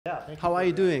Yeah, thank you. How are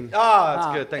you doing? Ah,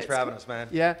 it's good. Thanks for having us, man.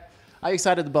 Yeah. Are you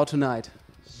excited about tonight?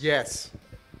 Yes.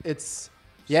 It's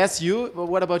yes, you. But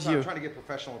what about you? I'm trying to get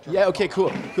professional. Yeah. Okay.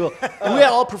 Cool. Cool. We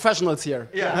are all professionals here.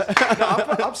 Yeah. No,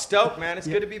 I'm stoked, man. It's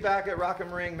good to be back at Rock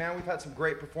am Ring, man. We've had some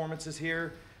great performances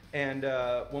here, and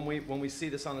when we see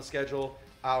this on the schedule,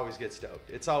 I always get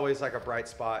stoked. It's always like a bright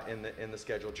spot in the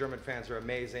schedule. German fans are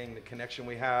amazing. The connection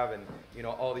we have, and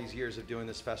all these years of doing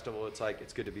this festival,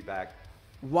 it's good to be back.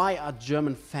 Why are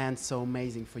German fans so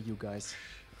amazing for you guys?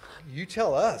 You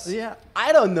tell us. Yeah,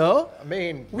 I don't know. I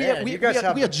mean, We man, you guys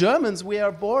have are Germans. We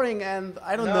are boring, and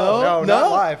I don't no, know. No,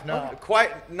 not live. No.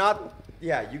 Quite not.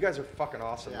 Yeah, you guys are fucking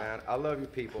awesome, man. I love you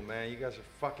people, man. You guys are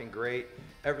fucking great.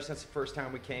 Ever since the first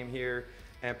time we came here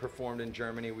and performed in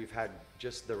Germany, we've had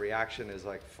just the reaction is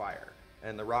like fire.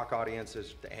 And the rock audience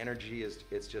is, the energy is,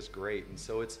 it's just great. And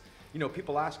so it's,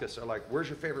 people ask us, they're like, where's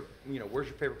your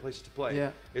favorite place to play?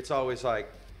 Yeah. It's always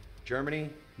like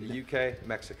Germany, the UK,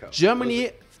 Mexico.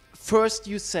 Germany first,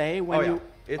 you say when you.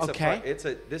 It's okay.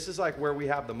 This is like where we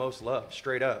have the most love,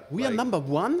 straight up. We are number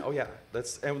one. Oh yeah,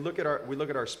 and we look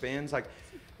at our spins. Like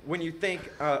when you think,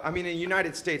 in the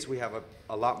United States we have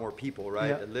a lot more people, right,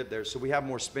 that live there, so we have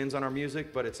more spins on our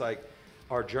music. But it's like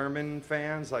our German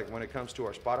fans, like when it comes to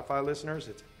our Spotify listeners,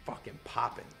 it's fucking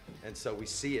popping, and so we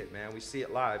see it, man. We see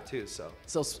it live too. So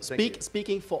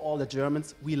Speaking for all the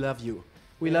Germans, we love you.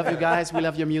 We love you guys. We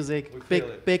love your music.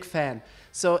 Big fan.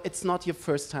 So it's not your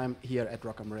first time here at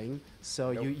Rock am Ring.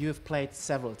 So nope. you have played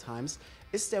several times.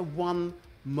 Is there one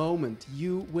moment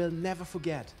you will never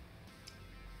forget?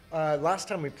 Last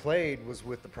time we played was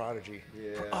with the Prodigy.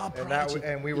 Yeah. Oh, And,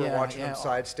 and we were watching them Oh.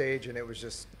 side stage, and it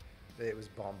was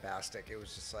bombastic. It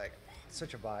was just like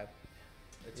such a vibe.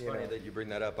 It's funny that you bring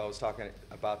that up. I was talking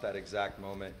about that exact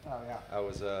moment. Oh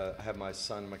yeah. I had my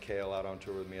son Mikhail out on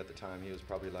tour with me at the time. He was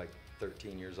probably like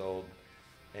 13 years old,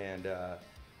 and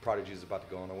Prodigy was about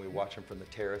to go on, and we watched him from the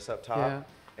terrace up top. Yeah.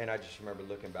 And I just remember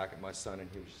looking back at my son, and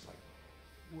he was just like,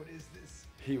 What is this?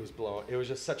 he was blown. It was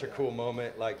just such a cool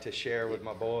moment, like to share with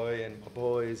my boy and my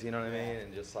boys. You know what I mean?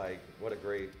 And just like what a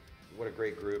great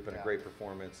group and a great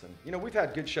performance. And we've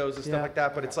had good shows and stuff like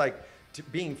that, but it's like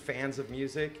being fans of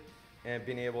music and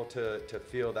being able to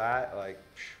feel that, like,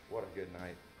 what a good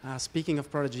night. Speaking of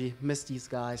Prodigy, miss these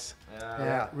guys.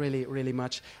 Yeah. Really, really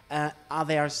much. Are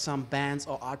there some bands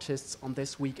or artists on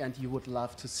this weekend you would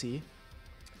love to see?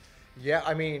 Yeah,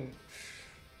 I mean,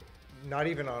 not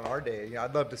even on our day.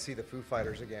 I'd love to see the Foo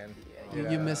Fighters again.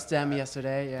 You missed them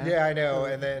yesterday, yeah? Yeah, I know.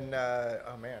 And then,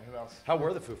 oh man, who else? How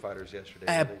were the Foo Fighters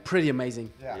yesterday? Pretty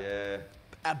amazing. Yeah.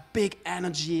 A big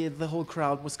energy. The whole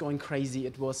crowd was going crazy.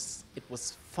 It was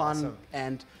fun, Awesome.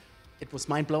 and it was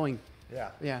mind blowing. Yeah.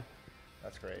 Yeah.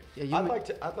 That's great. Yeah,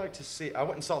 I'd like to see. I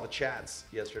went and saw the Chats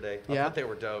yesterday. I thought they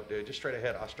were dope, dude. Just straight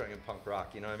ahead Australian punk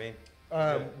rock. You know what I mean?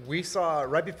 We saw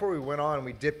right before we went on.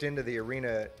 We dipped into the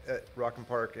arena at Rock and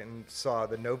Park and saw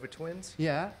the Nova Twins.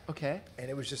 Yeah. Okay. And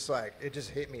it was just like it just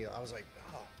hit me. I was like,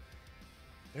 oh,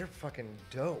 they're fucking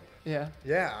dope. Yeah.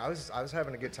 Yeah, I was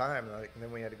having a good time. And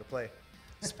then we had to go play.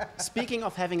 Speaking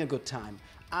of having a good time,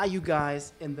 are you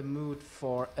guys in the mood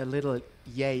for a little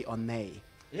yay or nay?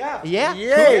 Yeah. Yeah?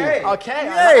 Yay! Cool. Okay,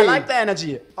 Yay! I like the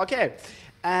energy. Okay.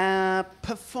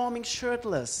 Performing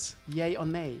shirtless, yay or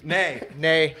nay? Nay.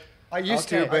 Nay. I used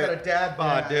to, I got a but dad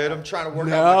bod, dude. I'm trying to work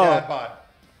No. out my dad bod.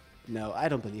 No, I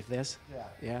don't believe this. Yeah.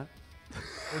 Yeah?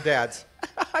 we're dads.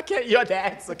 Okay, your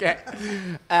dad's okay.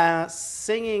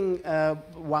 Singing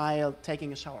while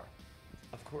taking a shower.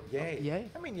 Of course. Yay. Yay?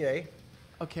 I mean, yay.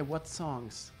 Okay, what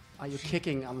songs are you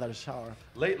kicking under the shower?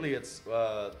 Lately, it's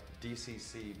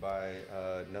DCC by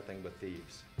Nothing But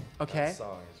Thieves. Okay. That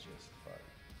song is just fuck.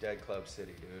 Dead Club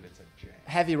City, dude. It's a jam.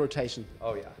 Heavy rotation.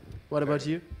 Oh yeah. What about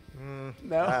you?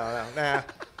 No? I don't know. Nah.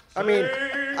 I mean,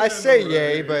 I say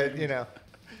yay, but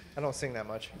I don't sing that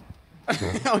much.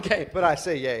 Okay. But I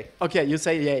say yay. Okay, you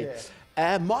say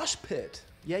yay. Mosh pit,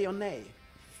 yay or nay?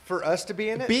 For us to be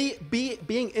in it?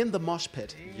 Being in the mosh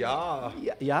pit. Yeah.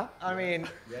 Yeah? I mean,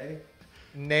 Yay.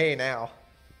 nay now.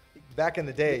 Back in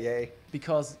the day, yay.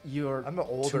 Because you're I'm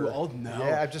older. too old? No.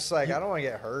 Yeah, I'm just like, I don't want to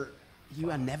get hurt.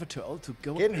 You are never too old to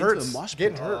go Getting into hurts. a mosh pit.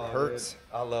 Getting hurt hurts. Dude,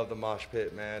 I love the mosh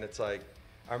pit, man. It's like,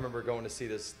 I remember going to see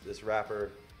this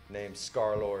rapper named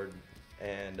Scarlord,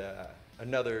 and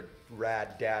another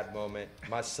rad dad moment.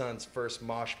 My son's first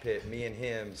mosh pit, me and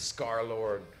him,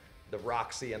 Scarlord, the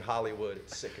Roxy in Hollywood.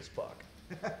 It's sick as fuck.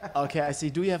 Okay, I see.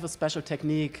 Do you have a special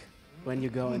technique when you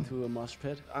go into a mosh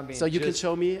pit? I mean, so you can just-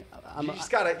 show me.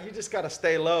 You just gotta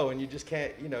stay low, and you just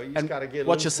can't, you just And gotta get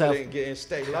watch loose yourself. with it and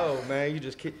stay low, man. You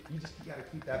just gotta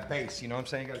keep that bass. You know what I'm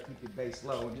saying? You gotta keep your bass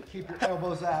low and just keep your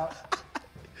elbows out.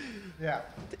 Yeah.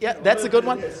 Yeah, that's a good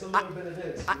one. It's a little bit of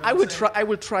this. I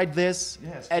will try this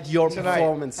Yes. at your Tonight.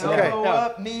 performance. Okay. Elbow Yeah.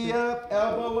 up, knee up,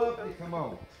 elbow up. Hey, come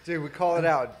on. Dude, we call it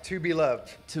out. To Be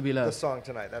Loved. To Be The Loved. song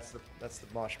tonight. That's the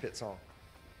mosh pit song.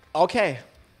 Okay,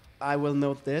 I will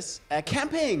note this.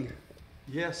 Camping.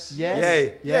 Yes.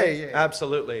 Yes. Yay. Yay.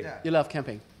 Absolutely. Yeah. You love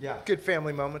camping. Yeah. Good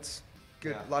family moments.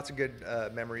 Good, Yeah. lots of good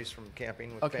memories from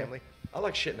camping with Okay. family. I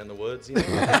like shitting in the woods. You know?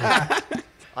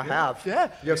 I have. Yeah.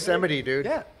 Yosemite, dude.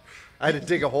 Yeah. I had to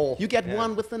dig a hole. You get Yeah.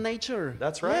 one with the nature.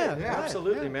 That's right. Yeah.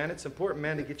 Absolutely, man. It's important,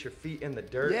 man, to get your feet in the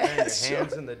dirt, Yeah, man, your sure.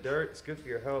 hands in the dirt. It's good for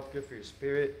your health, good for your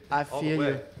spirit. I all the feel way.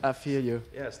 you. I feel you.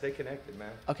 Yeah, stay connected, man.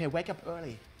 Okay, wake up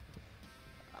early.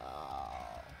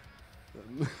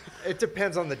 It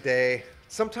depends on the day.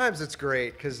 Sometimes it's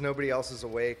great because nobody else is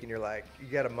awake and you're like, you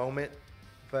got a moment.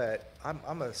 But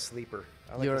I'm a sleeper.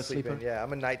 I like You're to a sleep in. sleeper? Yeah,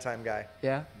 I'm a nighttime guy.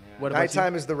 Yeah. What about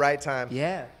Nighttime is the right time. you?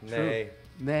 Yeah. True. Nay.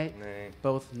 Nay. Nay.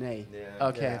 Both nay. Yeah.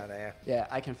 Okay. Yeah, nah. Yeah,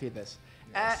 I can feel this.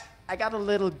 I got a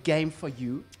little game for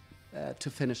you to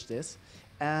finish this.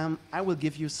 I will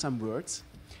give you some words,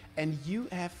 and you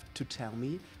have to tell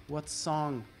me what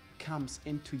song comes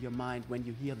into your mind when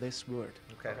you hear this word.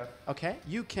 Okay. Okay?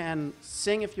 You can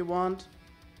sing if you want.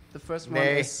 The first one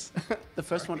Nay. is the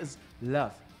first one is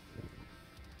love.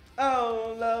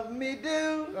 Oh, love me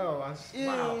do. Oh, You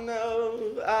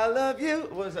know I love you.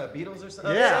 What is that, Beatles or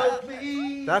something? Yeah. Oh,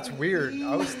 please, That's weird.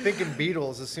 I was thinking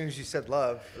Beatles as soon as you said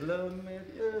love, Love me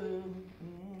do.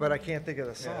 but I can't think of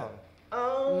the song.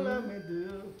 Oh, love me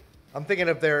do. I'm thinking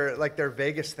of their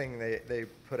Vegas thing they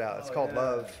put out. It's called yeah.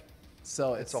 Love.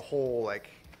 So It's a whole like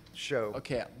show.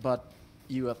 okay, but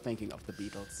you are thinking of the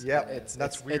Beatles. Yep,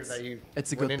 that's weird that you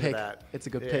It's a went good into pick. that. It's a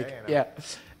good Yeah, pick. you know.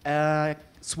 Yeah.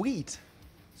 Sweet.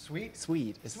 Sweet.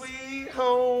 Sweet. Is Sweet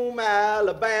home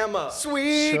Alabama.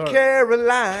 Sweet Sure.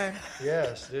 Caroline.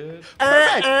 Yes, dude.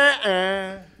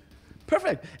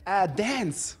 perfect.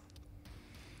 Dance.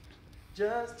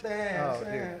 Just dance.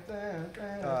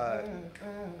 Oh,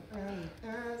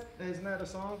 dude. Isn't that a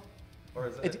song? Or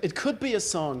is It could be a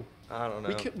song. I don't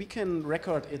know. We can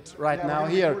record it right Yeah, now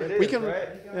we here. It we is, can. right?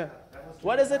 Yeah.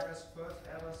 What is it?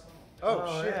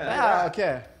 Oh, shit. Ah,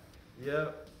 okay.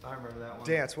 Yep, I remember that one.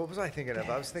 Dance. What was I thinking of?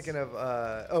 I was thinking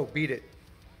of Beat It.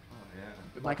 Oh,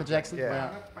 yeah. Michael Jackson.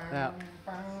 Yeah. Yeah.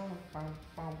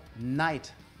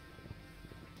 Night.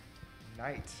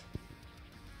 Night.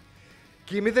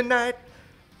 Give me the night.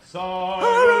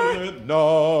 Silent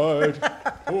night,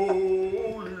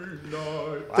 holy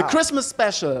night. The Christmas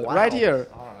special right here.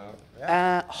 I don't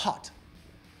know. Hot.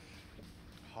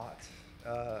 Hot.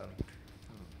 Hot.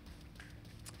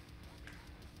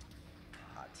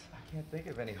 I can't think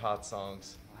of any hot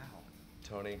songs. Wow.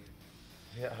 Tony,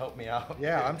 yeah, help me out.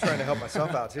 Yeah, I'm trying to help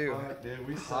myself out too. Dude,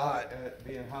 we suck at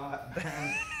being hot.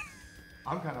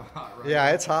 I'm kind of hot right Yeah,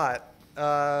 now. it's hot.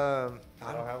 I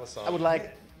don't have a song. I would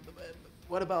like.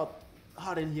 What about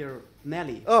hot in here,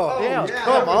 Nelly? Oh, yeah, yeah.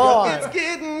 come on. It's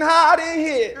getting hot in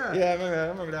here. Yeah, I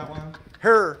remember that one.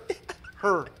 Her.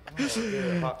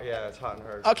 Yeah, it's hot in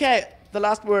her. Okay, the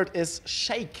last word is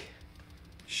shake.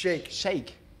 Shake.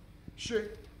 Shake. Shake.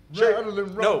 Shake. Rattle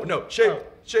and No, roll. no, shake,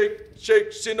 shake,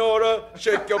 shake, senora,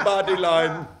 shake your body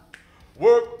line.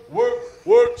 Work, work,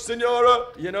 work, senora.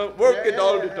 You know, work Yeah, it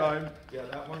all yeah, the yeah. time. Yeah,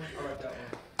 that one. I like that one.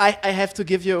 I have to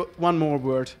give you one more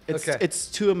word. It's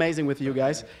too amazing with you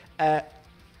guys.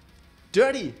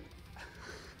 Dirty.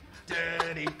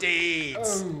 Dirty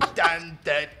deeds done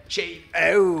the cheap.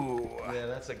 Oh. Yeah,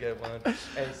 that's a good one.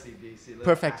 ACDC.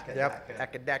 Perfect. Yep.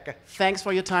 Akadaka. Thanks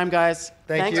for your time, guys.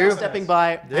 Thank Thanks you. for stepping by. I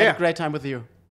had Yeah. a great time with you.